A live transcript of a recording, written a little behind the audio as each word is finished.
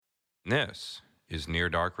This is Near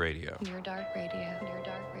Dark Radio. Near Dark Radio. Near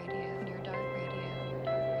Dark Radio. Near Dark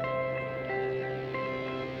Radio.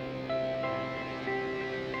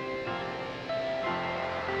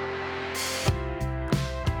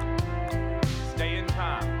 Stay in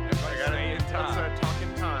time. Everybody stay in Let's time. start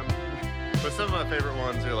talking time. But some of my favorite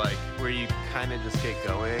ones are like where you kind of just get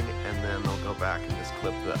going and then they'll go back and just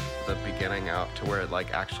clip the beginning out to where it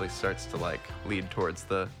like actually starts to like lead towards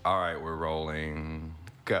the All right, we're rolling.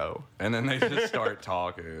 go. And then they just start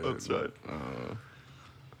talking. That's right.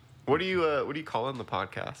 What do you calling the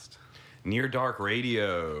podcast? Near Dark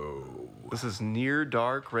Radio. This is Near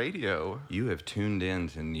Dark Radio. You have tuned in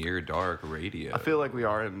to Near Dark Radio. I feel like we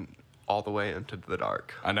are all the way into the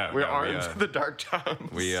dark. I know. We no, are into the dark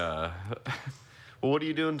times. Well, Well, what are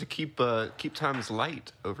you doing to keep times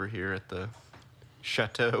light over here at the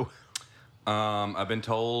chateau? I've been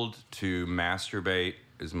told to masturbate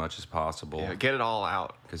as much as possible Yeah, get it all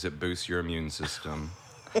out. because it boosts your immune system.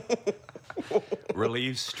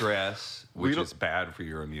 Relieves stress, We which don't- is bad for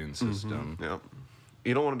your immune system. Yep.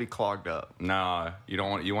 You don't want to be clogged up. Nah, you don't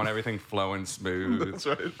want. You want everything flowing smooth. That's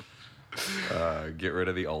right. Get rid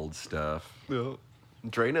of the old stuff. Yeah.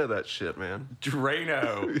 Drano that shit, man.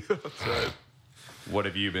 Drano. That's right. What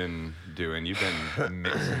have you been doing? You've been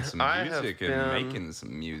mixing some I have music and been- making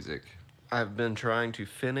some music. I've been trying to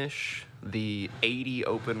finish the 80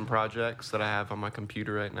 open projects that I have on my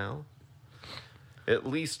computer right now. At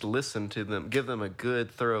least listen to them, give them a good,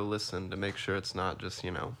 thorough listen to make sure it's not just,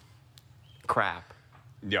 crap.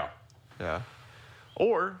 Yeah, Yeah.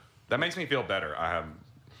 Or, that makes me feel better. I have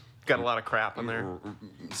got a lot of crap in there.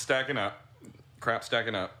 stacking up, crap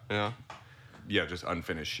stacking up. Yeah. Yeah, just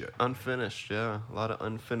unfinished shit. Unfinished, yeah. A lot of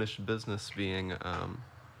unfinished business being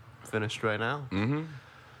finished right now. Mm-hmm.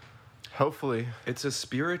 Hopefully. It's a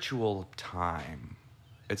spiritual time.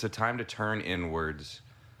 It's a time to turn inwards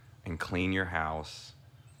and clean your house,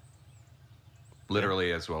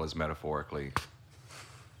 literally as well as metaphorically.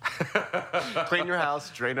 Clean your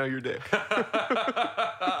house, Drano your dick.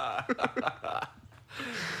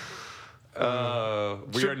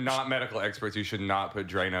 We are not medical experts. You should not put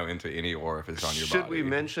Drano into any orifice on your body. Should we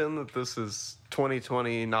mention that this is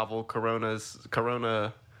 2020 novel Corona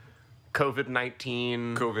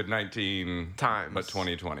COVID-19 COVID-19 times? but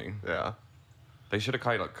 2020. Yeah. They should have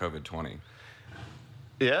called it COVID-20.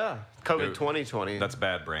 Yeah. COVID 2020. That's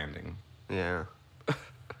bad branding. Yeah.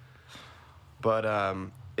 But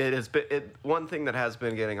it has been one thing that has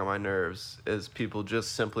been getting on my nerves is people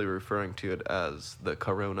just simply referring to it as the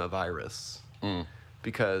coronavirus.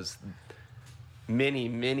 Because many,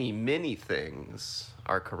 many, many things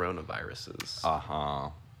are coronaviruses.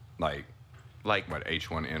 Like Like what,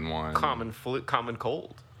 H1N1? common flu, common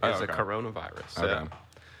cold Oh, is a okay. coronavirus. Okay. Yeah.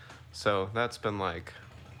 So that's been like,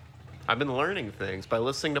 I've been learning things by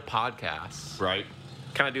listening to podcasts. Right.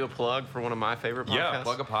 Can I do a plug for one of my favorite podcasts? Yeah,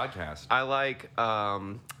 plug a podcast. I like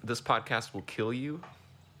This Podcast Will Kill You.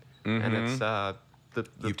 And it's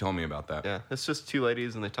You've told me about that. yeah, it's just two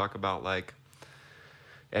ladies and they talk about like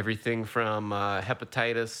everything from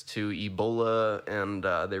hepatitis to Ebola, and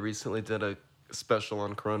they recently did a special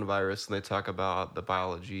on coronavirus and they talk about the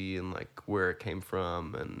biology and like where it came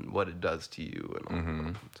from and what it does to you and all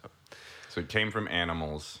that. So it came from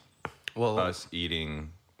animals. Well, Us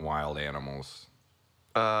eating wild animals.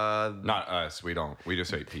 Not us. We don't. We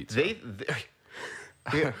just ate pizza.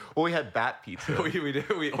 we had bat pizza.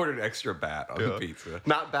 we ordered extra bat on the pizza.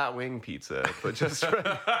 Not bat wing pizza, but just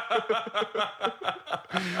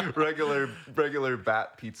regular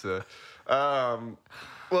bat pizza.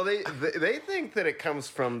 Well, they think that it comes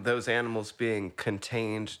from those animals being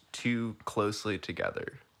contained too closely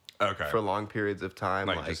together Okay. for long periods of time.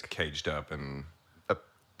 like just caged up and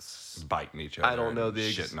biting each other. I don't know and the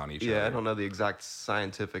shitting on each other. Yeah, I don't know the exact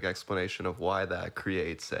scientific explanation of why that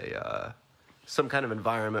creates a some kind of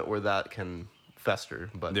environment where that can fester.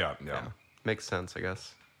 But Yeah. makes sense, I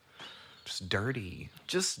guess. Just dirty.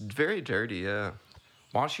 Just very dirty, yeah.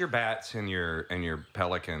 Wash your bats and your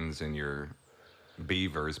pelicans and your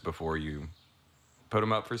beavers before you put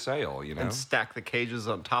them up for sale. You know. And stack the cages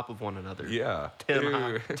on top of one another. Yeah.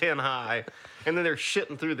 10 high. And then they're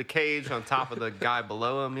shitting through the cage on top of the guy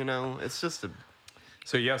below them, It's just a...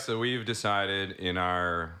 So we've decided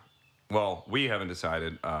we haven't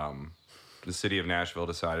decided. The city of Nashville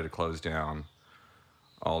decided to close down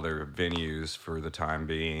all their venues for the time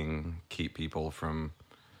being, keep people from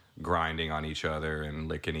grinding on each other and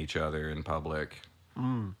licking each other in public.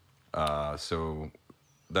 So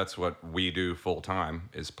that's what we do full time,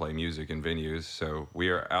 is play music in venues. So we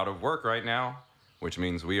are out of work right now, which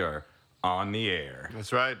means we are on the air.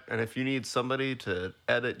 That's right. And if you need somebody to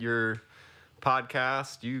edit your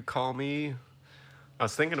podcast. You call me. I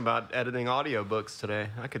was thinking about editing audiobooks today.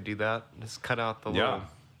 I could do that. Just cut out the little...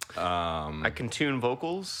 I can tune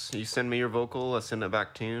vocals. You send me your vocal, I send it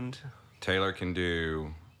back tuned. Taylor can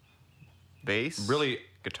do Bass. really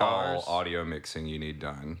guitars. all audio mixing you need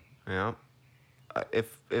done. Yeah.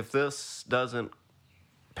 If this doesn't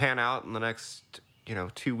pan out in the next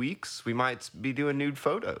 2 weeks, we might be doing nude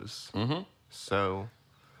photos. Mm-hmm. So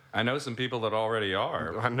I know some people that already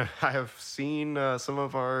are. I have seen some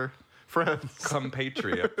of our friends,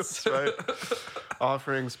 compatriots, that's right,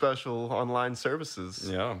 offering special online services.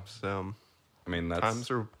 Yeah. So I mean,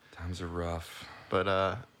 times are rough.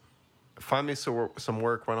 But find me some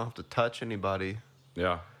work where I don't have to touch anybody.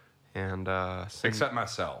 Yeah. And except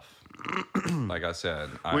myself. Like I said,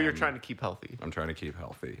 you're trying to keep healthy. I'm trying to keep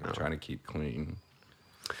healthy. I'm trying to keep clean.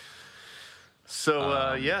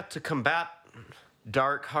 So to combat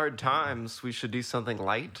dark, hard times, we should do something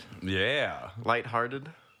light. Yeah. Lighthearted.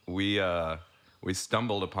 We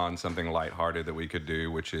stumbled upon something lighthearted that we could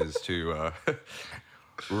do, which is to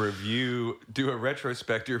do a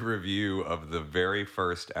retrospective review of the very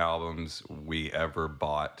first albums we ever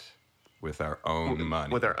bought with our own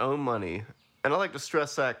money. With our own money. And I like to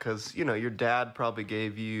stress that because, your dad probably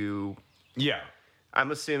gave you... Yeah.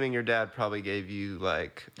 I'm assuming your dad probably gave you,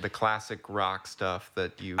 like, the classic rock stuff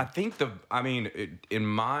that you... I think in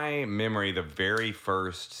my memory, the very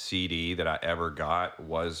first CD that I ever got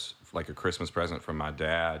was like a Christmas present from my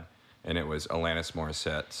dad, and it was Alanis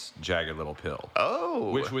Morissette's Jagged Little Pill.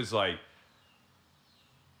 Oh! Which was like...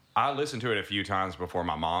 I listened to it a few times before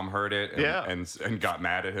my mom heard it and got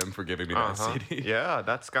mad at him for giving me that CD. Yeah,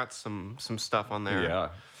 that's got some stuff on there. Yeah.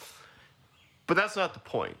 But that's not the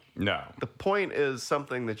point. No. The point is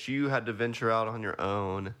something that you had to venture out on your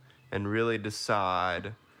own and really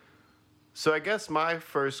decide. So I guess my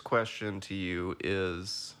first question to you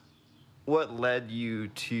is, what led you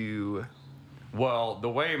to... Well, the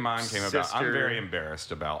way mine came about, I'm very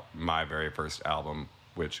embarrassed about my very first album,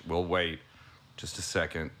 which we'll wait just a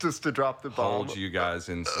second. Just to drop the bomb. Hold you guys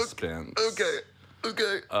in suspense.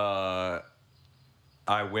 Okay. I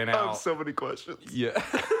went out. I have so many questions. Yeah.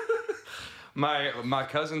 My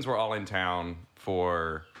cousins were all in town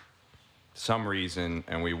for some reason,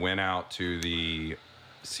 and we went out to the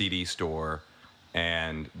CD store,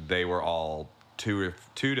 and they were all 2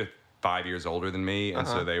 to 5 years older than me, and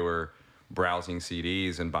so they were browsing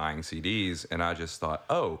CDs and buying CDs, and I just thought,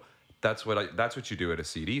 oh, that's what you do at a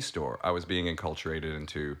CD store. I was being enculturated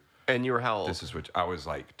into. And you were how old? I was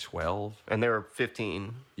like 12. And they were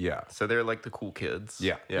 15. Yeah. So they're like the cool kids.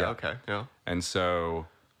 Yeah. Okay. Yeah. And so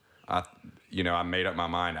I made up my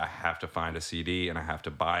mind. I have to find a CD and I have to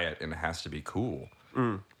buy it, and it has to be cool.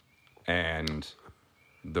 And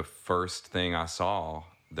the first thing I saw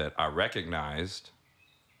that I recognized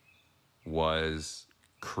was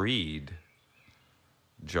Creed.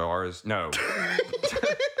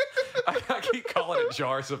 I keep calling it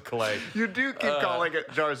Jars of Clay. You do keep calling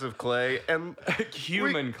it Jars of Clay, and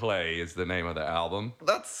Human Clay is the name of the album.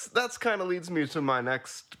 That's kind of leads me to my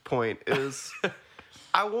next point is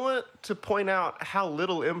I want to point out how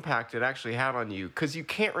little impact it actually had on you, because you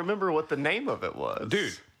can't remember what the name of it was.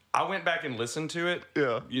 Dude, I went back and listened to it.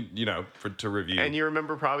 Yeah. To review. And you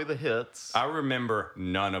remember probably the hits. I remember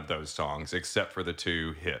none of those songs except for the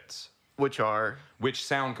 2 hits. Which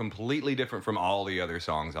sound completely different from all the other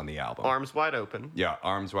songs on the album. Arms Wide Open. Yeah,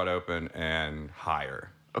 Arms Wide Open and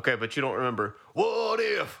Higher. Okay, but you don't remember, what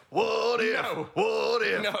if, No. what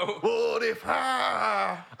if, No. what if,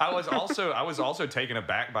 I was also taken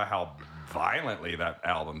aback by how violently that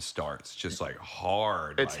album starts. Just like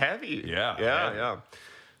hard. It's heavy. Yeah. Yeah.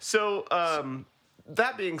 So,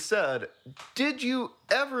 that being said, did you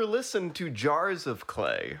ever listen to Jars of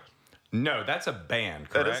Clay? No, that's a band,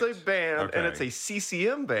 correct? That is a band, okay. and it's a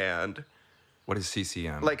CCM band. What is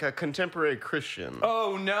CCM? Like a contemporary Christian.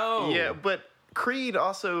 Oh, no. Yeah, but Creed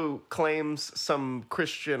also claims some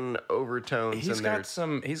Christian overtones in their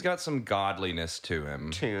He's got some godliness to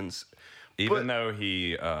him. tunes. Even though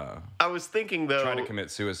he I was thinking, though... tried to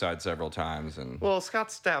commit suicide several times. Well, Scott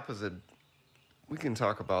Stapp is a... We can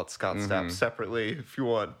talk about Scott Stapp separately if you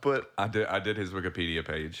want, but... I did his Wikipedia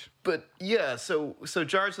page. But, yeah, so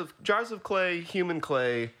Jars of Clay, Human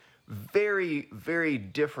Clay, very, very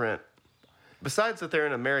different. Besides that they're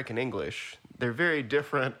in American English, they're very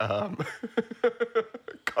different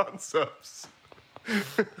concepts.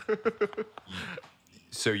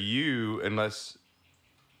 So unless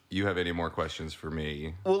you have any more questions for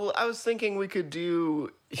me. Well, I was thinking we could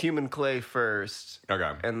do Human Clay first.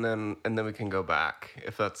 Okay. And then we can go back,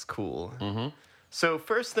 if that's cool. Mm-hmm. So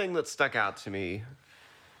first thing that stuck out to me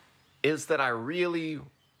is that I really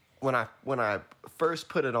when I first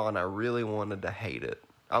put it on, I really wanted to hate it.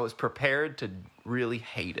 I was prepared to really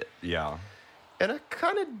hate it, Yeah. and I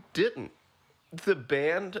kind of didn't. The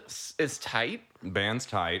band is tight. Band's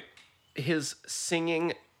tight. His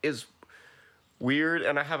singing is weird,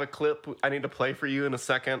 and I have a clip I need to play for you in a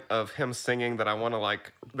second of him singing that I want to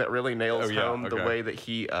like, that really nails home the way that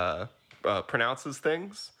he pronounces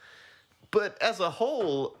things. But as a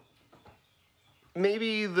whole,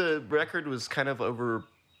 maybe the record was kind of over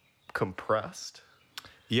compressed.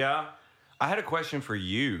 Yeah. I had a question for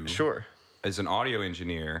you. Sure. As an audio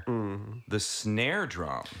engineer, the snare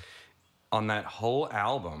drum on that whole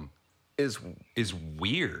album is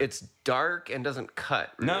weird. It's dark and doesn't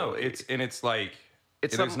cut. Really. No, it's like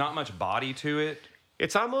there's not much body to it.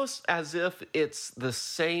 It's almost as if it's the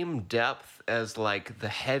same depth as like the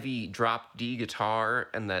heavy drop D guitar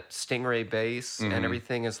and that Stingray bass, and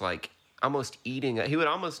everything is like almost eating it. He would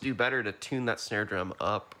almost do better to tune that snare drum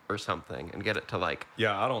up or something and get it to like...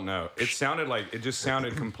 Yeah, I don't know. It just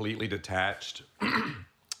sounded completely detached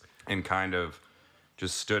and kind of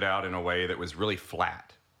just stood out in a way that was really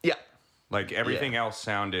flat. Yeah. Like everything else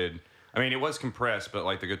sounded, I mean, it was compressed, but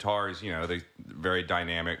like the guitars, you know, they very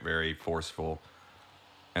dynamic, very forceful.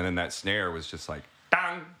 And then that snare was just like,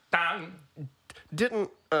 dang, dang.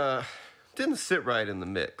 Didn't sit right in the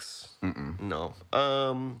mix. No.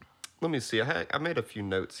 Let me see. I made a few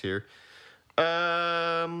notes here.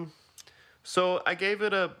 So I gave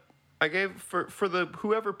for the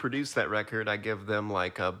whoever produced that record, I give them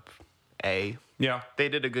like a A. Yeah. They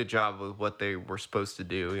did a good job with what they were supposed to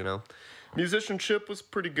do, you know. Musicianship was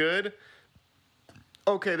pretty good.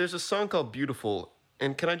 Okay, there's a song called Beautiful,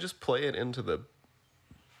 and can I just play it into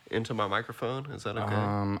my microphone? Is that okay?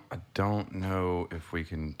 I don't know if we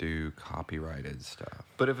can do copyrighted stuff.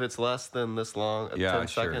 But if it's less than this long, 10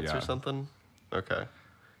 seconds or something? Okay.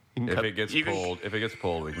 If it gets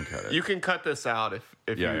pulled, we can cut it. You can cut this out if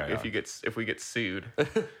we get sued.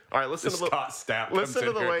 All right, listen to the Scott Stapp listen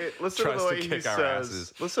to the way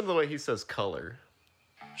asses. listen to the way he says color.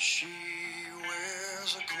 She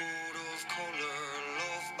wears a coat of color,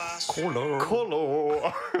 loved by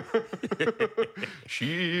Color.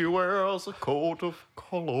 She wears a coat of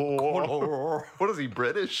color. What is he,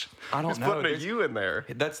 British? I don't He's know. putting a U in there.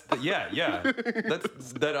 That's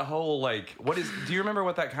that's that whole like do you remember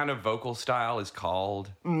what that kind of vocal style is called?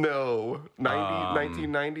 No.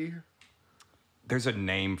 1990? There's a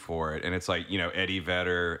name for it, and it's like, you know, Eddie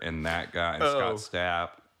Vedder and that guy and Scott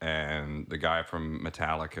Stapp and the guy from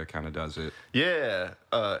Metallica kind of does it. Yeah.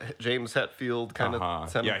 James Hetfield kind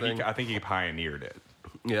of thing. I think he pioneered it.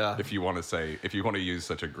 Yeah. If you want to use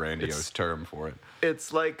such a grandiose term for it.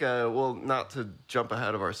 It's like, not to jump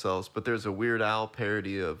ahead of ourselves, but there's a Weird Al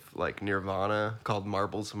parody of like Nirvana called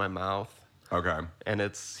Marbles in My Mouth. Okay. And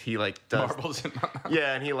he like does Marbles in my mouth.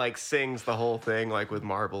 Yeah, and he like sings the whole thing like with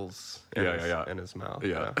marbles in his mouth.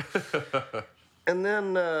 Yeah. And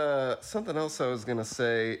then something else I was gonna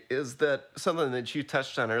say is that something that you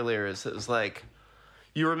touched on earlier is like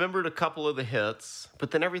you remembered a couple of the hits,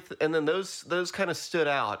 but then those kind of stood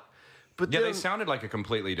out. But yeah, they sounded like a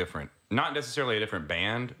completely different, not necessarily a different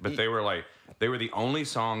band, but they were the only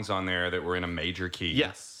songs on there that were in a major key.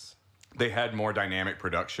 Yes. They had more dynamic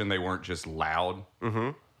production. They weren't just loud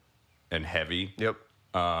and heavy. Yep.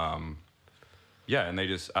 Yeah, and they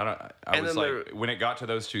just when it got to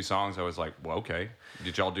those two songs, I was like, well, okay.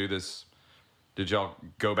 Did y'all do this? Did y'all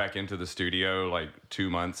go back into the studio like 2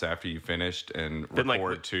 months after you finished and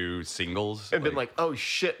record two singles? And been like, oh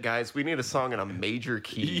shit, guys, we need a song in a major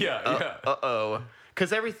key. Uh-oh.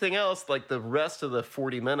 Because everything else, like the rest of the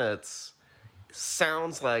 40 minutes,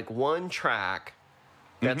 sounds like one track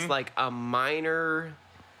that's like a minor...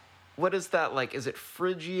 What is that like? Is it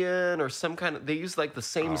Phrygian or some kind of... They use like the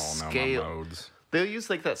same scale. My modes. They'll use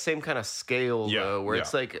like that same kind of scale though, where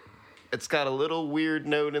it's like... It's got a little weird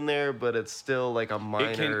note in there, but it's still like a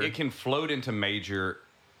minor... It can float into major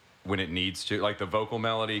when it needs to. Like the vocal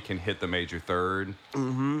melody can hit the major third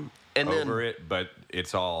over it, but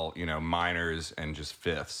it's all, you know, minors and just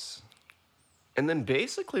fifths. And then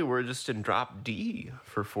basically we're just in drop D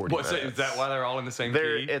for 40 minutes. Is that why they're all in the same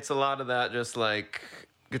key? It's a lot of that, just like,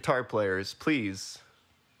 guitar players, please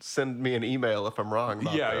send me an email if I'm wrong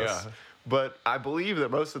about this. Yeah. But I believe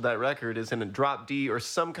that most of that record is in a drop D or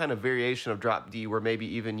some kind of variation of drop D where maybe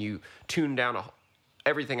even you tune down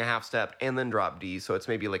everything a half step and then drop D, so it's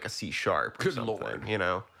maybe like a C sharp or something, Lord. you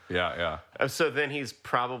know? Yeah. So then he's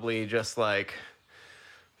probably just like,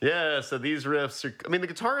 yeah, so these riffs are... I mean, the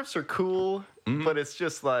guitar riffs are cool, but it's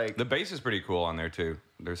just like... The bass is pretty cool on there, too.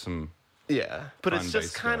 There's some... Yeah, but fun it's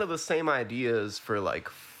just bass kind stuff. of the same ideas for like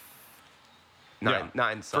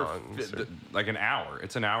nine For songs. like an hour.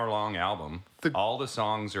 It's an hour-long album. All the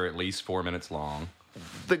songs are at least 4 minutes long.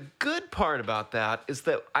 The good part about that is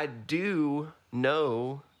that I do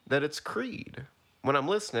know that it's Creed. When I'm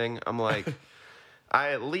listening, I'm like, I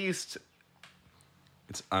at least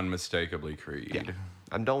It's unmistakably Creed.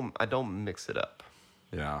 I don't mix it up.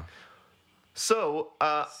 Yeah. So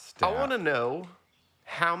I Stat. want to know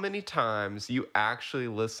how many times you actually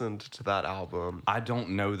listened to that album. I don't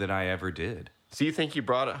know that I ever did. So you think you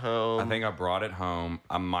brought it home? I think I brought it home.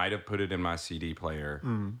 I might have put it in my CD player,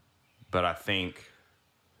 but I think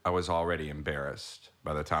I was already embarrassed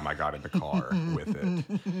by the time I got in the car with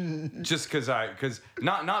it. Just because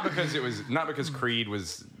not because Creed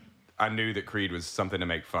was, I knew that Creed was something to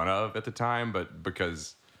make fun of at the time, but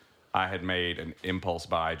because I had made an impulse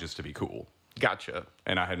buy just to be cool. Gotcha.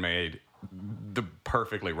 And I had made the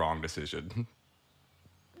perfectly wrong decision.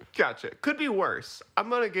 Gotcha. Could be worse. I'm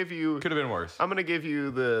gonna give you. Could have been worse. I'm gonna give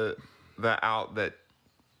you the out that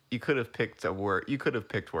you could have picked You could have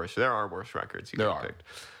picked worse. There are worse records. There could are.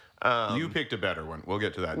 have picked. You picked a better one. We'll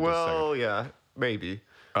get to that in just a second. Well, yeah, maybe.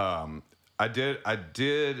 I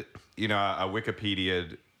did, you know, I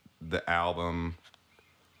Wikipedia'd the album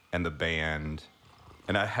and the band,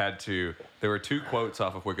 and there were 2 quotes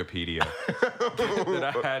off of Wikipedia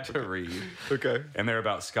that I had to read. Okay. And they're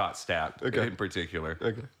about Scott Stapp Okay. in particular.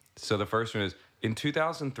 Okay. So the first one is, in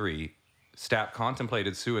 2003, Stapp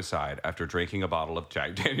contemplated suicide after drinking a bottle of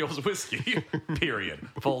Jack Daniel's whiskey, period.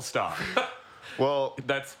 Full stop. Well,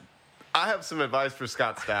 That's, I have some advice for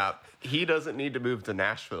Scott Stapp. He doesn't need to move to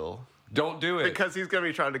Nashville. don't do it. Because he's going to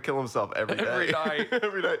be trying to kill himself every day. Every night.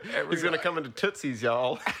 every night. Every He's going to night. come into Tootsie's,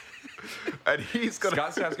 y'all. And he's going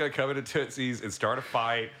Scott Stapp's gonna come into Tootsie's and start a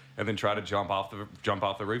fight, and then try to jump off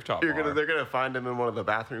the rooftop. They're bar. gonna find him in one of the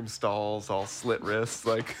bathroom stalls, all slit wrists,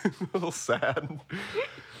 like a little sad.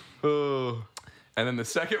 Oh, And then the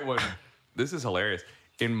second one, this is hilarious.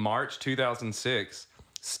 In March 2006,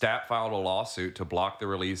 Stapp filed a lawsuit to block the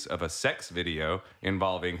release of a sex video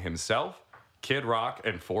involving himself, Kid Rock,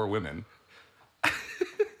 and 4 women.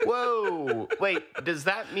 whoa! Wait, does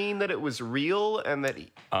that mean that it was real and that?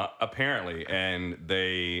 Apparently, and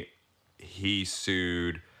he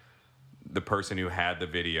sued the person who had the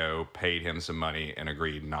video, paid him some money, and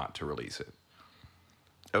agreed not to release it.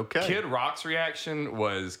 Okay. Kid Rock's reaction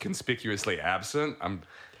was conspicuously absent.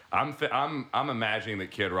 I'm imagining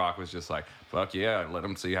that Kid Rock was just like, "Fuck yeah, let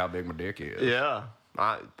him see how big my dick is." Yeah.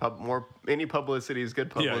 Any publicity is good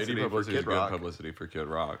publicity, any publicity for is Kid Rock. good publicity for Kid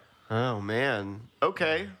Rock. Oh man.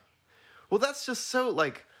 Okay. Well, that's just so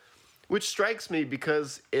like, which strikes me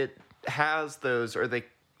because it has those, or they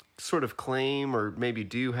sort of claim, or maybe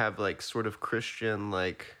do have like sort of Christian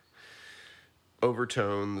like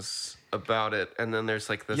overtones about it, and then there's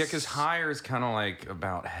like this. Yeah, because Higher is kind of like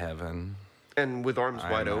about heaven. and With Arms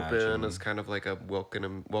I Wide Open imagine. is kind of like a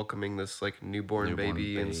welcoming this like newborn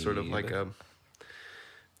baby, and sort of like a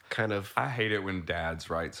kind of, I hate it when dads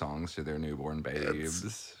write songs to their newborn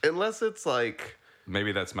babes. unless it's like.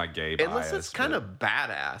 Maybe that's my gay bias. Unless it's kind of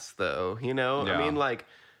badass, though, you know. Yeah. I mean, like,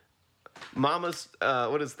 mamas.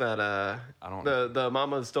 What is that? I don't- The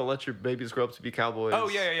mamas don't let your babies grow up to be cowboys. Oh,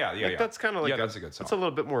 yeah. Like, that's kind of like that's a good song. It's a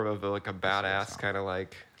little bit more of a, like a badass song. kind of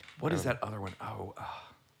like. What is that other one? Oh,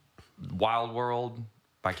 Wild World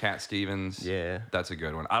by Cat Stevens. Yeah. That's a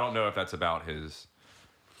good one. I don't know if that's about his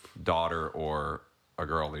daughter or a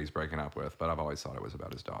girl that he's breaking up with, but I've always thought it was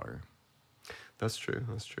about his daughter. That's true.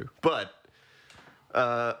 That's true. But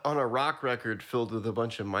on a rock record filled with a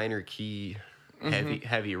bunch of minor key, heavy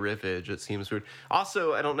riffage, it seems weird.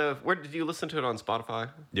 Also, I don't know where did you listen to it on Spotify?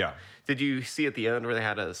 Yeah. Did you see at the end where they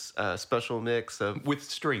had a special mix of With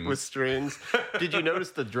strings. with strings? Did you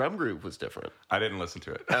notice the drum group was different? I didn't listen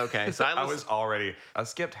to it. Okay, so I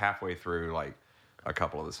skipped halfway through like a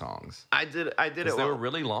couple of the songs. I did it. They were Well,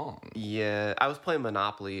 really long. yeah, I was playing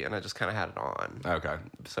Monopoly and I just kind of had it on, Okay.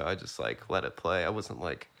 so I just like let it play. I wasn't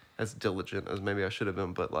like as diligent as maybe I should have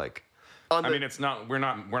been, but like on the, I mean, it's not. We're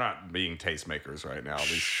not being tastemakers right now. This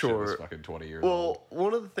shit was Sure. fucking 20 years old. well,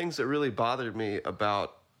 one of the things that really bothered me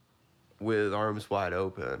about With Arms Wide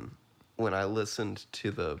Open when I listened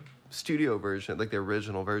to the studio version, like the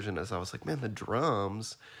original version, is I was like, man, the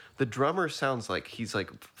drummer sounds like he's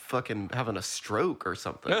like fucking having a stroke or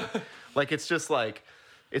something. Like it's just like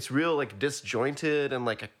it's real like disjointed and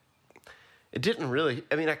like it didn't really.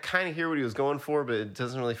 I mean, I kind of hear what he was going for, but it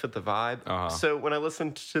doesn't really fit the vibe. Uh-huh. So when I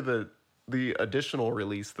listened to the additional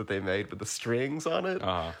release that they made with the strings on it,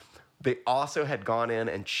 they also had gone in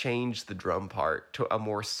and changed the drum part to a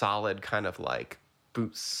more solid kind of like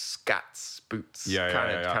boots Yeah,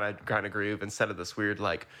 kind of groove instead of this weird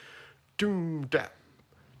like doom dap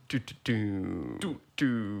flip,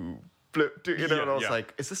 you know, Yeah, and I was yeah.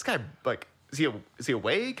 like, is this guy like, is he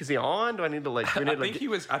awake? Is he on? Do I need to like? Do we need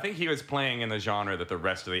to, I think he was playing in the genre that the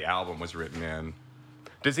rest of the album was written in,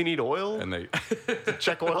 does he need oil? and they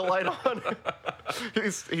Check oil light on.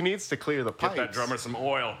 He needs to clear the pipes. get that drummer some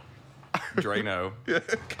oil. Drano.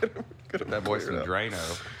 Get him That boy cleared some up.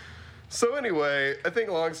 Drano. So anyway, I think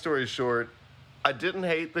long story short, I didn't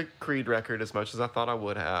hate the Creed record as much as I thought I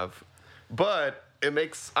would have, but it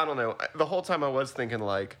makes, I don't know, the whole time I was thinking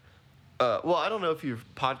like, well, I don't know if you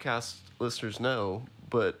podcast listeners know,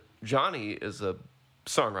 but Johnny is a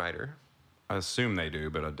songwriter. I assume they do,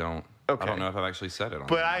 but I don't. Okay. I don't know if I've actually said it on.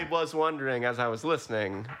 But I was wondering as I was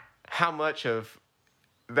listening how much of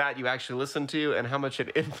that you actually listened to and how much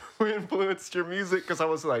it influenced your music, because I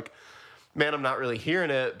was like, man, I'm not really hearing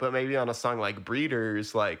it, but maybe on a song like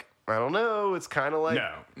Breeders, like, I don't know, it's kind of like...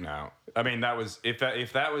 No. I mean, that was if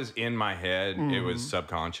that was in my head, it was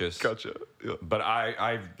subconscious. Gotcha. Yeah. But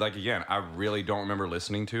I like again, I really don't remember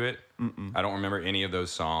listening to it. I don't remember any of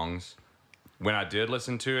those songs. When I did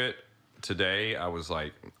listen to it today, I was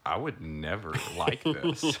like, I would never like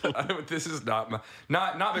this. This is not my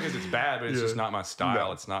not because it's bad, but it's just not my style.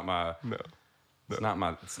 No. It's not my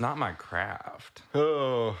it's not my craft.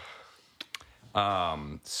 Oh.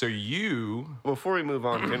 So you Before we move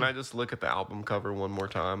on, can I just look at the album cover one more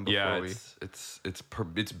time? Before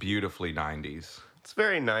it's beautifully 90s. It's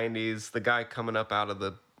very 90s. The guy coming up out of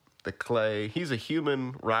the clay. He's a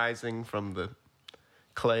human rising from the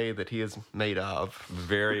clay that he is made of.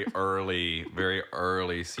 Very early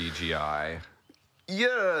CGI.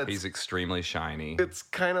 Yeah, He's extremely shiny. it's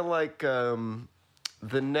kind of like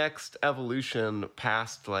the next evolution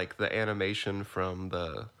past like the animation from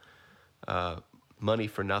the Money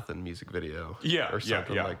for Nothing music video. Yeah, or yeah,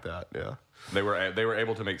 something yeah. like that. Yeah, They were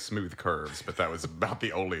able to make smooth curves, but that was about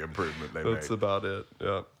the only improvement they that's made. about it.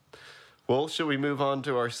 Yeah. Well, should we move on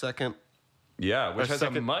to our second Yeah, which Our has a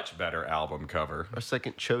second- much better album cover.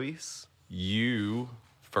 choice? You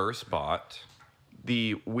first bought.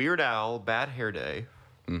 The Weird Al Bad Hair Day.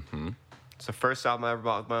 Mm-hmm. It's the first album I ever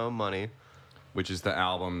bought with my own money. Which is the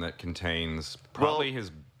album that contains probably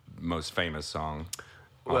his most famous song,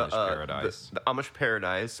 Amish Paradise. The Amish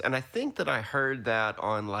Paradise. And I think that I heard that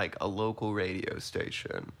on like a local radio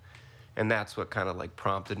station. And that's what kind of like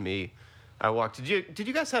prompted me. I walked. Did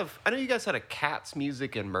you guys have, I know you guys had a Cats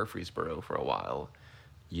music in Murfreesboro for a while.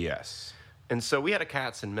 Yes. And so we had a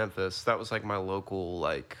Cats in Memphis. That was like my local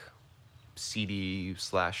like CD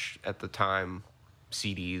 / at the time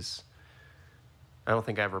CDs. I don't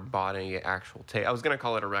think I ever bought any actual tape. I was gonna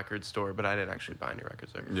call it a record store, but I didn't actually buy any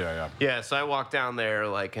records there. Yeah. Yeah, so I walked down there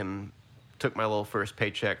like and took my little first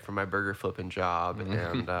paycheck from my burger flipping job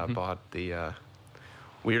and bought the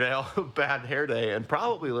Weird Al Bad Hair Day and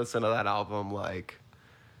probably listened to that album like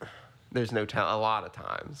there's no a lot of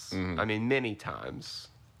times. I mean, many times.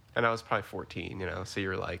 And I was probably 14, you know, so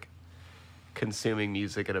you're like consuming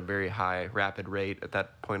music at a very high, rapid rate at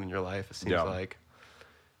that point in your life, it seems Yeah. like.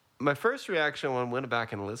 My first reaction when I went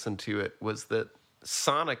back and listened to it was that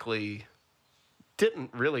sonically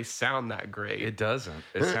didn't really sound that great. It doesn't.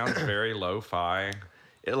 It sounds very lo-fi.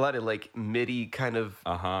 A lot of like MIDI kind of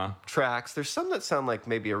Uh-huh. tracks. There's some that sound like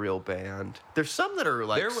maybe a real band. There's some that are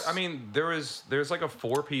like... There's like a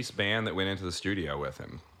 4-piece band that went into the studio with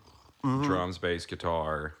him. Drums, bass,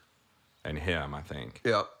 guitar, and him, I think.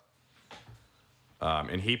 Yep.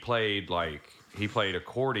 And he played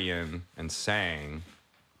accordion and sang.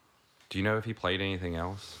 Do you know if he played anything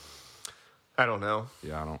else? I don't know.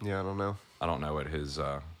 Yeah, I don't know. I don't know what his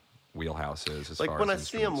wheelhouse is as Like far when I as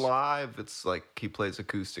see him instruments. live, it's like he plays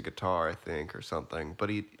acoustic guitar, I think, or something. But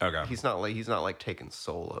Okay. he's not like taking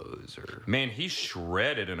solos or Man, he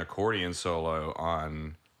shredded an accordion solo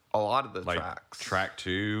on a lot of the like tracks. track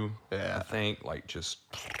 2. Yeah. I think like just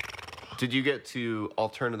Did you get to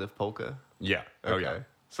Alternative Polka? yeah. Oh yeah.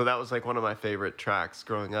 So that was like one of my favorite tracks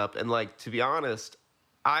growing up. And like, to be honest,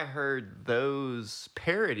 I heard those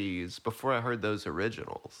parodies before I heard those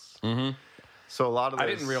originals. Mm-hmm. So a lot of those... I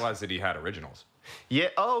didn't realize that he had originals. Yeah.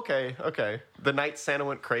 Oh, okay. Okay. The Night Santa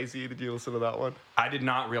Went Crazy. Did you listen to that one? I did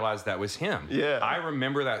not realize that was him. Yeah. I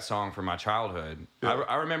remember that song from my childhood. Yeah.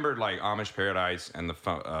 I remembered like Amish Paradise and the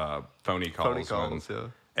Phony Calls. Phony Calls, one. yeah.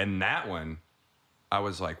 And that one, I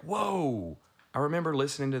was like, whoa. I remember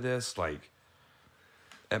listening to this like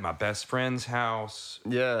at my best friend's house.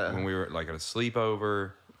 Yeah. When we were like at a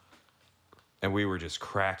sleepover. And we were just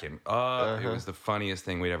cracking up. It was the funniest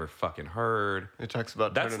thing we'd ever fucking heard. It talks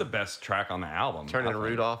about That's the best track on the album. turning I think.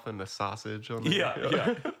 Rudolph into sausage on the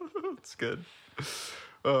Yeah. It's good.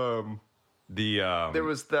 The There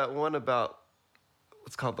was that one about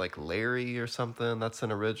it's called like Larry or something. That's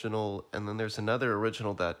an original, and then there's another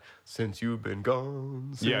original that Since You've Been Gone.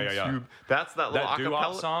 Since Yeah. That's that little That doo-wop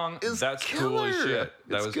acapella song, is that's cool as killer. shit.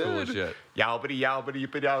 That It's was cool as good. shit. Yowbity yowbity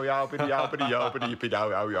yippity yow yowbity yowbity yowbity yippity yow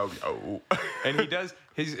yow yow yow. And he does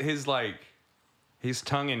his like his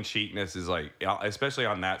tongue in cheekness is like, especially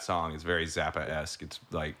on that song, is very Zappa-esque. It's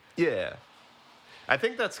like, Yeah. I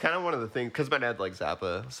think that's kind of one of the things, because my dad likes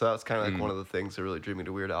Zappa, so that's kind of like one of the things that really drew me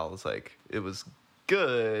to Weird Al. Was like, it was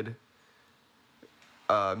good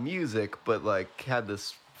music, but like had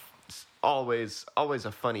this always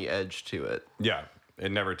a funny edge to it. yeah,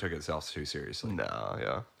 it never took itself too seriously. No,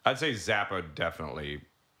 yeah. I'd say Zappa definitely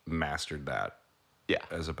mastered that, Yeah.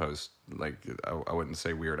 as opposed, like, I wouldn't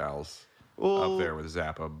say Weird Al's Well, up there with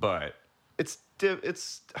Zappa, but It's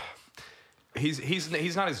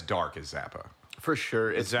he's not as dark as Zappa. for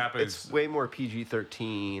sure. Zappa it's is- way more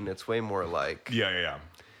PG-13. It's way more like Yeah.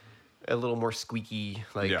 a little more squeaky.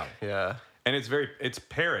 Like yeah. And it's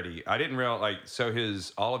parody. I didn't realize, like, so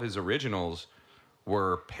all of his originals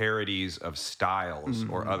were parodies of styles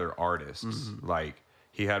or other artists. Like,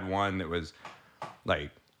 he had one that was like,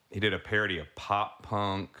 he did a parody of pop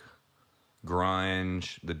punk,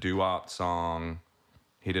 grunge, the doo-wop song.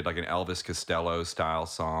 He did like an Elvis Costello style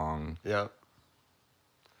song. Yeah.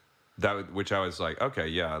 Which I was like, okay,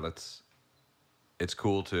 yeah, it's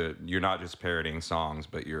cool you're not just parodying songs,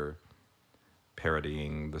 but you're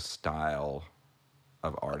parodying the style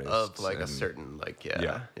of artists. Of like a and- certain like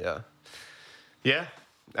Yeah. Yeah.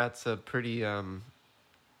 That's a pretty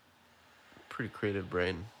creative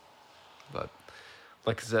brain. But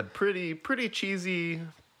like I said, pretty cheesy,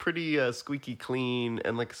 pretty squeaky clean,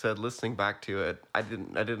 and like I said, listening back to it, I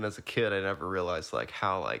didn't as a kid, I never realized like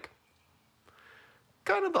how like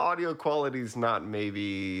kind of the audio quality's not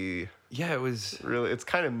maybe Yeah, it was really, it's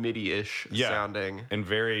kind of MIDI-ish sounding. and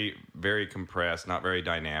very, very compressed, not very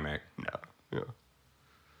dynamic. No. Yeah.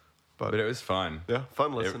 But it was fun. Yeah,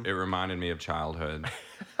 fun listen. It reminded me of childhood.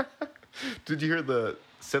 Did you hear the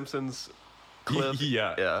Simpsons clip?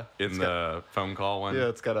 Yeah. Yeah. In the phone call one. Yeah,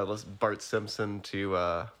 it's got a Bart Simpson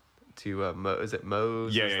to is it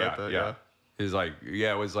Moe's? Yeah, Is that yeah. He's like,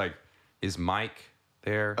 it was like, is Mike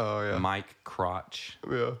there? Oh, yeah. Mike Crotch.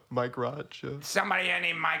 Yeah, Mike Roch. Yeah. Somebody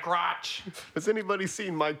any Mike Crotch? Has anybody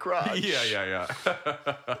seen Mike Roch? Yeah.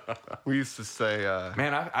 We used to say,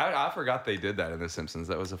 Man, I forgot they did that in The Simpsons.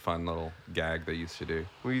 That was a fun little gag they used to do.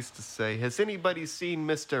 has anybody seen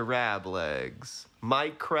Mr. Rab Legs?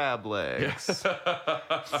 Mike Crab Legs.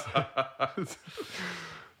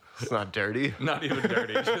 It's not dirty. Not even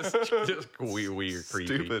dirty, just weird, creepy.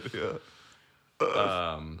 Stupid, yeah.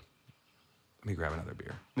 Let me grab another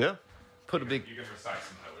beer. Yeah. Put a big You can recite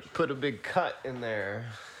some poetry. put a big cut in there.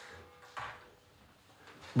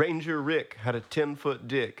 Ranger Rick had a 10-foot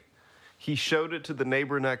dick. He showed it to the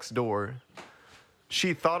neighbor next door.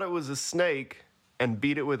 She thought it was a snake and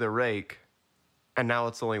beat it with a rake, and now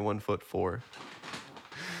it's only 1'4".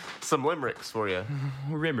 Some limericks for you.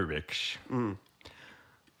 Rimerich.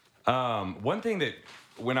 One thing that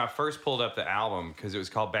when I first pulled up the album, because it was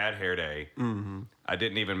called Bad Hair Day, I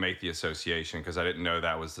didn't even make the association because I didn't know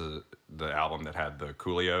that was the album that had the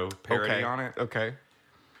Coolio parody on it. Okay.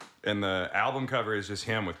 And the album cover is just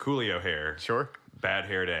him with Coolio hair. Sure. Bad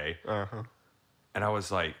Hair Day. Uh-huh. And I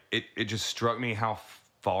was like, it just struck me how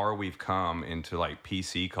far we've come into like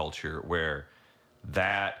PC culture where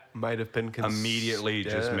that Might have been immediately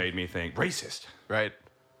just made me think racist. Right.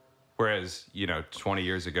 Whereas, 20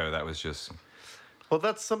 years ago, that was just Well,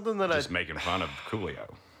 that's something that making fun of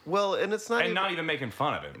Coolio. well, and it's not And even, not even making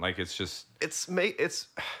fun of him. Like, it's just, it's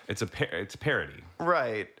it's parody.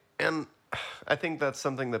 right. And I think that's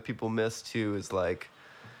something that people miss too, is like,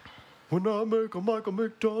 when I make a Michael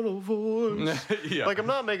McDonald voice. Yeah. Like, I'm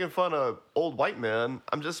not making fun of old white men.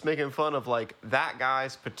 I'm just making fun of, like, that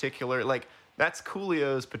guy's particular, like, that's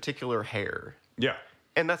Coolio's particular hair. Yeah.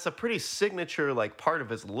 And that's a pretty signature, like, part of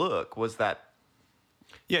his look was that,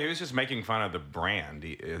 Yeah, he was just making fun of the brand,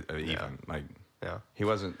 even. Like, yeah. he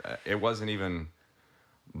wasn't, it wasn't even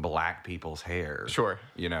black people's hair. Sure.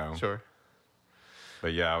 Sure.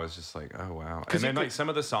 But yeah, I was just like, oh, wow. 'Cause And then, you like, could- some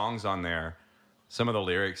of the songs on there, some of the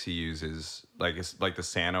lyrics he uses, like, it's like the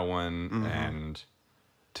Santa one, and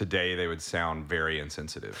today they would sound very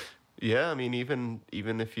insensitive. Yeah, I mean, even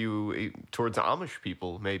if you, towards Amish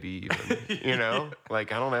people, maybe even,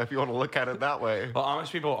 like, I don't know if you want to look at it that way. Well,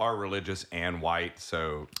 Amish people are religious and white,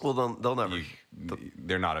 so Well, they'll never,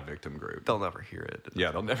 they're not a victim group. they'll never hear it. It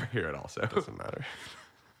Yeah, they'll never hear it also. doesn't matter.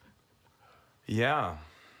 Yeah.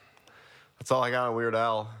 That's all I got on Weird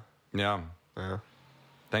Al. Yeah. Yeah.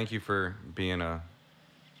 Thank you for being a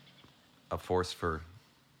force for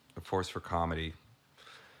comedy.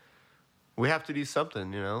 We have to do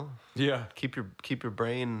something, you know. Yeah. Keep your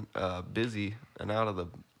brain busy and out of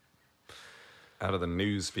the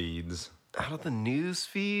news feeds. news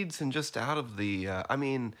feeds and just out of the. I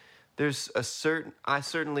mean, there's a certain. I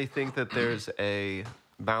certainly think that there's a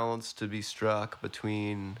balance to be struck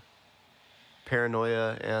between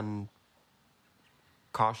paranoia and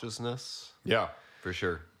cautiousness, Yeah, for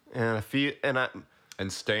sure. and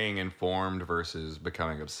And staying informed versus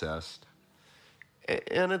becoming obsessed.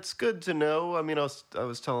 and it's good to know. I mean, I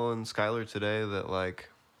was telling Skylar today that like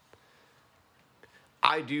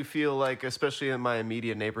I do feel like, especially in my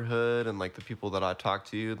immediate neighborhood and like the people that I talk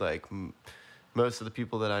to, like most of the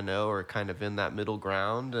people that I know are kind of in that middle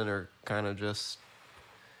ground and are kind of just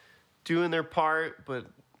doing their part, but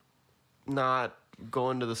not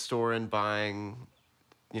going to the store and buying,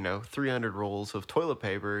 300 rolls of toilet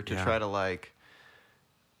paper to try to like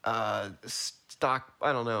stock.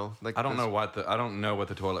 I don't know. Like I don't know what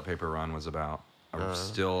the toilet paper run was about. I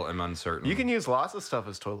still am uncertain. You can use lots of stuff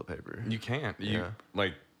as toilet paper. You can't. Yeah.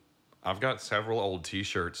 Like, I've got several old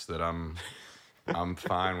T-shirts that I'm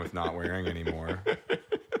fine with not wearing anymore.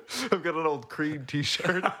 I've got an old Creed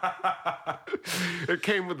T-shirt. It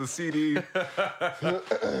came with the CD.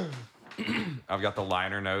 I've got the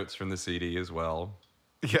liner notes from the CD as well.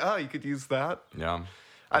 Yeah, you could use that. Yeah.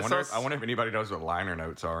 I I saw wonder if anybody knows what liner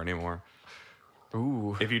notes are anymore.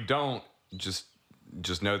 Ooh, If you don't, just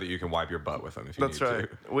know that you can wipe your butt with them if you that's need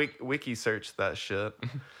right. to. Wiki searched that shit.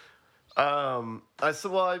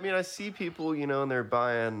 I see people, and they're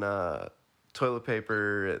buying toilet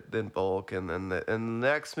paper in bulk, and then the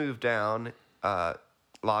next move down,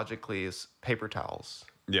 logically, is paper towels.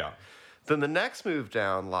 Yeah. Then the next move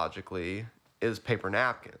down, logically, is paper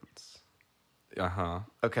napkins. Uh-huh.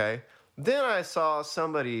 Okay. Then I saw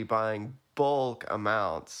somebody buying bulk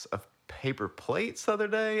amounts of paper plates the other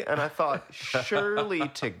day, and I thought, surely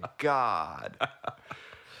to God,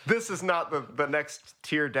 this is not the next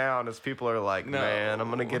tier down as people are like, man, I'm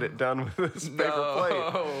going to get it done with this paper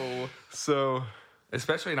plate. So,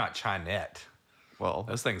 Especially not Chinette. well,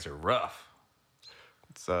 Those things are rough.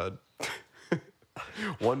 it's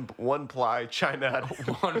one ply China.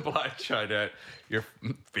 One black Chinette, your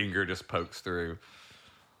finger just pokes through.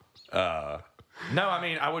 No, I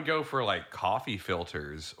mean, I would go for like coffee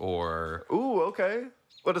filters or Ooh, okay.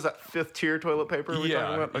 What is that, 5th tier toilet paper we're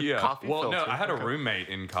talking about? Like coffee well, filter. no, I had a Okay. roommate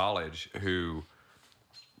in college who,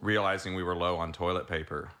 realizing we were low on toilet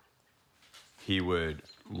paper, he would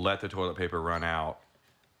let the toilet paper run out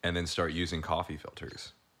and then start using coffee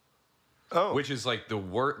filters, Oh, which is like the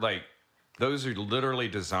word. Like those are literally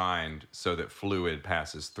designed so that fluid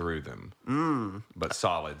passes through them, but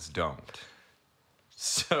solids don't.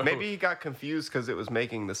 So maybe he got confused because it was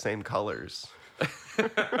making the same colors. And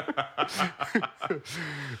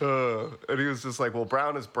he was just like, well,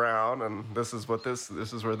 brown is brown, and this is where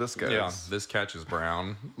this goes. yeah, this catches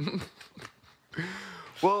brown.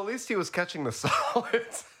 Well, at least he was catching the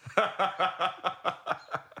solids.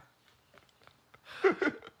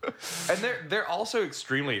 And they're also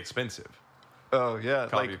extremely expensive. Oh, yeah.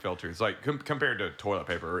 Coffee filters, like compared to toilet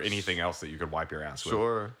paper or anything else that you could wipe your ass with.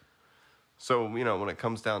 Sure. So, when it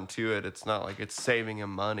comes down to it, it's not like it's saving him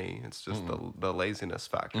money. It's just the laziness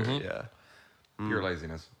factor. Yeah. Pure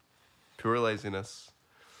laziness. Pure laziness.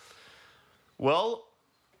 Well,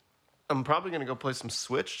 I'm probably going to go play some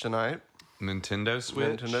Switch tonight. Nintendo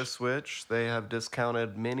Switch. Nintendo Switch. They have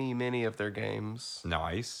discounted many of their games.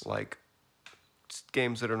 Nice. Like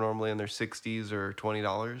games that are normally in their 60s or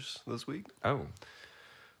 $20 this week. Oh,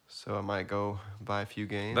 So I might go buy a few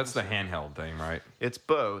games. that's the handheld thing, right? It's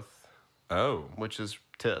both, Oh, which is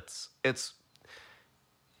tits. It's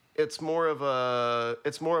more of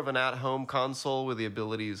an at-home console with the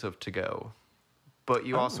abilities of to-go. But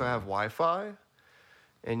you also have Wi-Fi,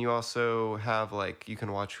 and you also have like you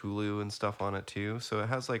can watch Hulu and stuff on it too. So it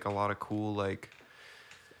has like a lot of cool like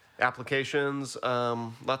applications,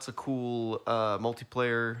 lots of cool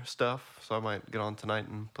multiplayer stuff. So I might get on tonight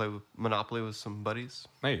and play with Monopoly with some buddies.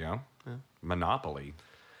 there you go. Monopoly.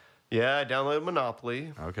 Yeah, I downloaded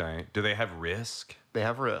Monopoly. Okay. Do they have Risk? They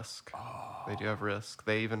have Risk. They do have Risk.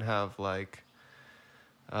 They even have like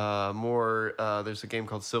more. There's a game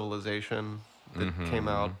called Civilization that came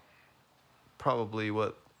out probably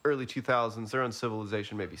early 2000s. They're on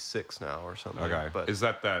Civilization maybe 6 now or something. Okay. but Is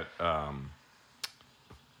that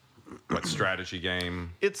what strategy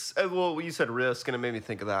game? it's well, you said Risk, and it made me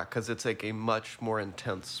think of that because it's like a much more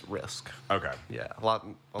intense Risk. Okay. Yeah, a lot.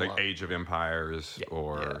 Like Age of Empires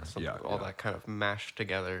or all that kind of mashed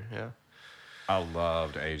together. Yeah. I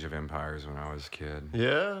loved Age of Empires when I was a kid.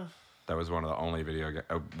 Yeah. That was one of the only video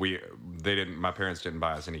games. My parents didn't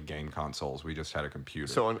buy us any game consoles. We just had a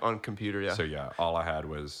computer. So on computer, yeah. So yeah, all I had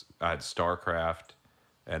StarCraft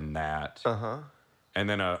and that. And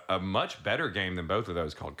then a much better game than both of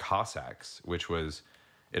those called Cossacks, which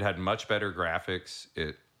it had much better graphics.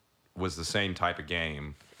 It was the same type of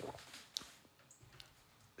game.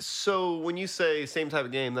 So when you say same type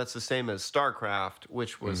of game, that's the same as StarCraft,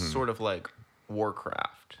 which was sort of like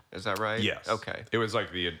Warcraft. Is that right? Yes. Okay. It was like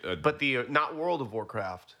But not World of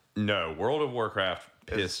Warcraft. No, World of Warcraft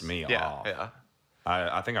pissed me off. Yeah.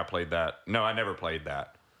 I think I played that. No, I never played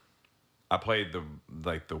that. I played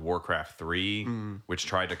the Warcraft 3, which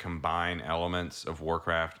tried to combine elements of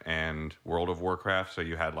Warcraft and World of Warcraft. So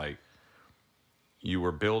you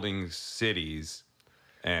were building cities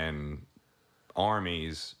and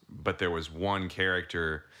armies, but there was one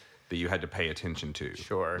character that you had to pay attention to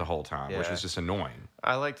the whole time, which Yeah. was just annoying.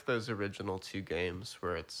 I liked those original 2 games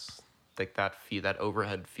where it's like that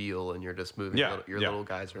overhead feel, and you're just moving your little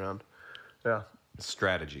guys around. Yeah.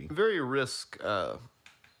 Strategy. Very Risk.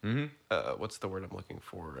 What's the word I'm looking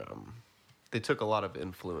for? They took a lot of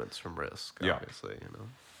influence from Risk, Yeah. obviously.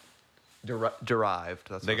 Derived.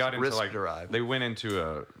 That's They got into Risk derived. they went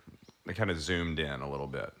into they kind of zoomed in a little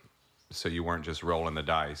bit, so you weren't just rolling the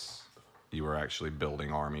dice. You were actually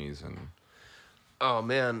building armies and. Oh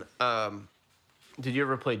man, did you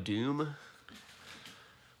ever play Doom?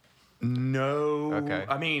 No. Okay.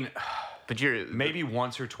 I mean, But you're maybe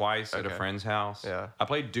once or twice at a Okay. friend's house. Yeah. I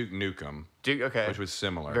played Duke Nukem, Duke. Okay, which was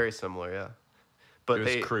similar. very similar. Yeah, but it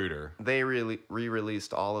was they cruder. They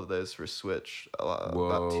re-released all of those for Switch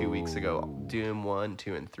about 2 weeks ago. Doom 1,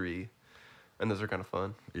 2, and 3, and those are kind of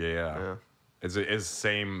fun. Yeah. Yeah. Is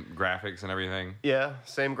same graphics and everything? Yeah,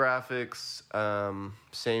 same graphics,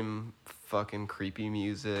 same fucking creepy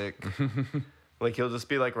music. Like you'll just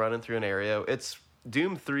be like running through an area. It's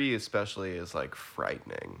Doom 3 especially is like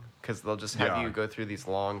frightening because they'll just have Yeah. you go through these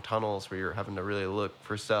long tunnels where you're having to really look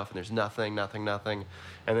for stuff and there's nothing, and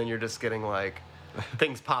then you're just getting like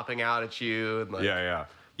things popping out at you and like Yeah.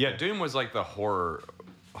 Doom was like the horror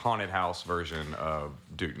haunted house version of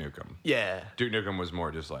Duke Nukem. yeah. Duke Nukem was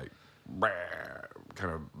more just like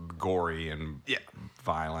kind of gory and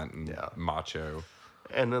violent and Yeah. macho.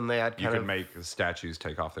 And then they had You kind could of make the statues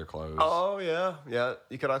take off their clothes. oh yeah.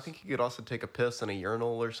 You could. I think you could also take a piss in a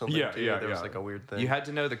urinal or something. Yeah, too. yeah, There was yeah. like a weird thing. You had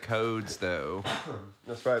to know the codes though.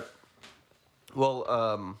 That's right.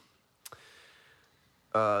 Well,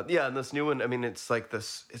 yeah, and this new one, I mean, it's like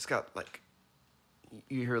this. It's got like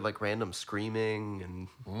you hear like random screaming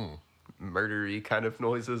and murdery kind of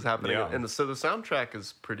noises happening, Yeah. and so the soundtrack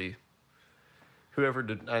is pretty. Whoever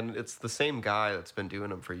did, and it's the same guy that's been doing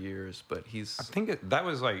them for years, but he's I think that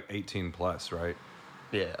was like 18 plus, right?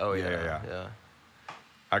 yeah. Oh Yeah. yeah.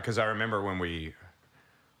 Because I remember when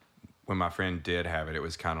my friend did have it, it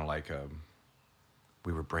was kind of like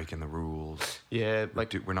we were breaking the rules. Yeah,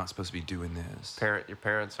 like We're not supposed to be doing this. your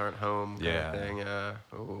parents aren't home kind Yeah. of thing.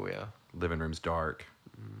 Oh yeah. Living room's dark,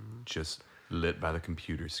 just lit by the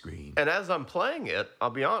computer screen. And as I'm playing it, I'll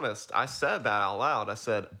be honest, I said that out loud. I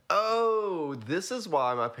said, oh, this is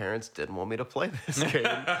why my parents didn't want me to play this game.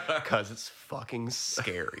 Because it's fucking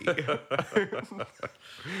scary.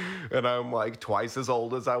 And I'm like twice as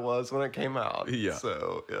old as I was when it came out. Yeah.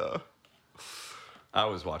 So, yeah. I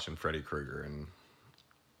was watching Freddy Krueger and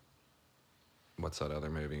what's that other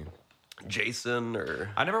movie? Jason or...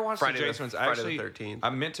 I never watched Friday the the- Jason ones. Friday the Actually, 13th. I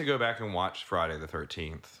meant to go back and watch Friday the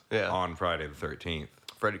 13th. Yeah. On Friday the 13th.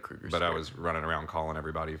 Freddy Krueger. But I was running around calling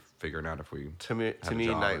everybody, figuring out if we. To me, had a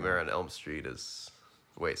job or Nightmare not. on Elm Street is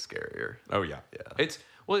way scarier. Oh yeah. Yeah. It's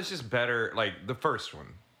just better. Like the first one.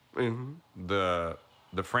 Mm-hmm. The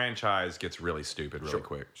franchise gets really stupid really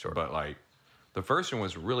quick. sure. But like, the first one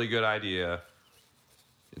was a really good idea.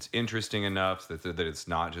 It's interesting enough that it's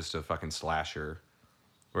not just a fucking slasher,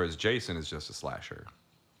 whereas Jason is just a slasher,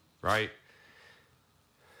 right?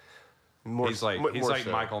 He's like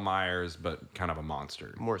so. Michael Myers, but kind of a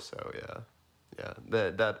monster. More so, yeah.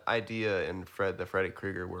 That idea in the Freddy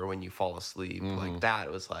Krueger where when you fall asleep, like that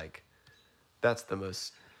was like, that's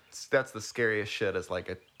the scariest shit as like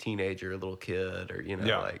a teenager, a little kid, or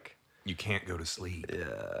like You can't go to sleep.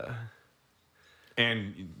 yeah,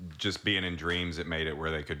 And just being in dreams, it made it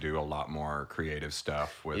where they could do a lot more creative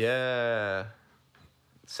stuff with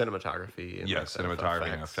cinematography. And like the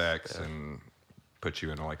cinematography and effects, yeah. and put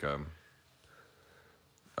you in like a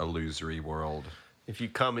illusory world. If you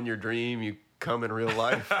come in your dream, you come in real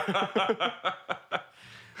life.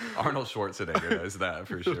 Arnold Schwarzenegger does that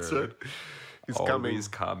for sure. That's right. He's Always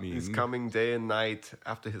coming. He's coming day and night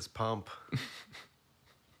after his pump.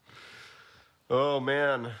 Oh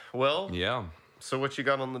man. Well, Yeah. So what you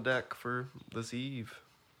got on the deck for this eve?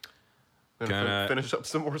 Gonna Finish up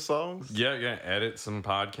some more songs? Yeah, edit some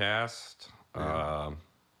podcast. I've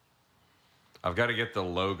got to get the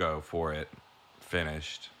logo for it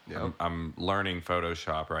finished. Yep. I'm learning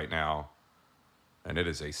Photoshop right now, and it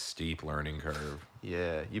is a steep learning curve.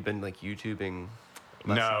 Yeah, you've been like YouTubing.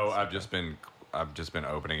 No, lessons? I've just been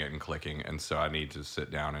opening it and clicking, and so I need to sit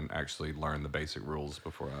down and actually learn the basic rules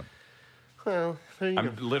before Well, there you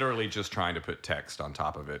I'm go. literally just trying to put text on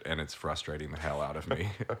top of it, and it's frustrating the hell out of me.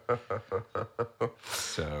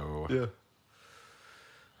 So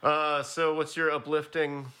Yeah. So what's your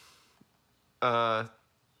uplifting? I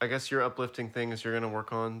guess your uplifting thing is you're gonna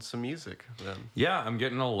work on some music then. yeah, I'm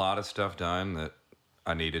getting a lot of stuff done that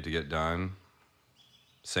I needed to get done.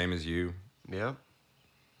 Same as you. Yeah.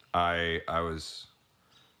 I was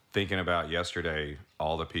thinking about yesterday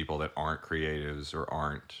all the people that aren't creatives or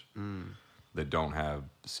aren't that don't have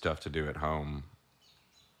stuff to do at home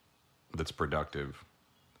that's productive,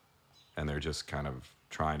 and they're just kind of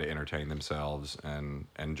trying to entertain themselves and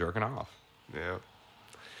jerking off, Yeah.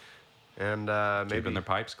 And keeping maybe their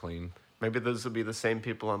pipes clean. maybe those will be the same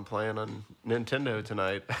people I'm playing on Nintendo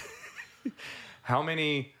tonight. How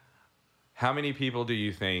many people do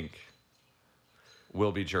you think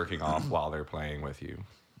will be jerking off while they're playing with you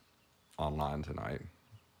online tonight?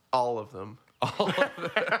 All of them.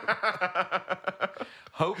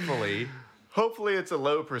 Hopefully. Hopefully it's a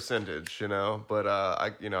low percentage, but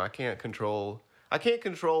I can't control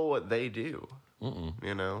what they do.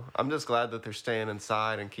 I'm just glad that they're staying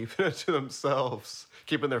inside and keeping it to themselves,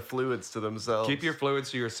 keeping their fluids to themselves. Keep your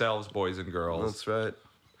fluids to yourselves, boys and girls. That's right.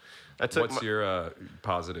 What's your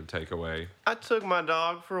positive takeaway? I took my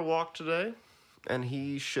dog for a walk today, and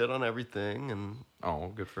he shit on everything, and Oh,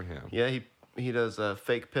 good for him. yeah, he does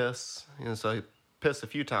fake piss. So he pissed a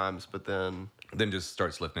few times, but then Then just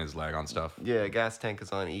starts lifting his leg on stuff. yeah, gas tank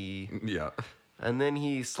is on E. Yeah. And then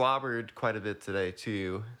he slobbered quite a bit today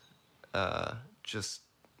too,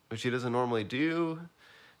 which he doesn't normally do.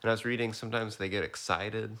 And I was reading sometimes they get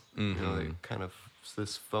excited, they kind of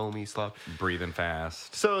this foamy slob. Breathing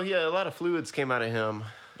fast. So yeah, a lot of fluids came out of him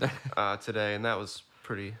today, and that was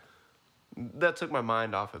pretty. That took my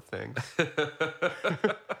mind off of things.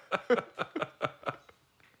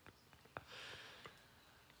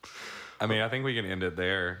 I mean, I think we can end it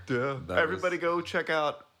there. Yeah. That Everybody was- go check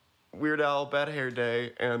out Weird Al Bad Hair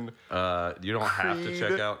Day and you don't have to Creed.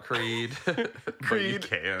 check out Creed, but you Creed.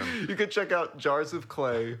 can. You can check out Jars of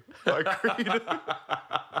Clay by Creed.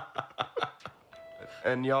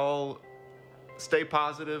 And y'all stay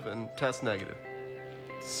positive and test negative.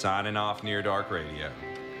 Signing off Near Dark Radio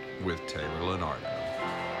with Taylor Leonardo.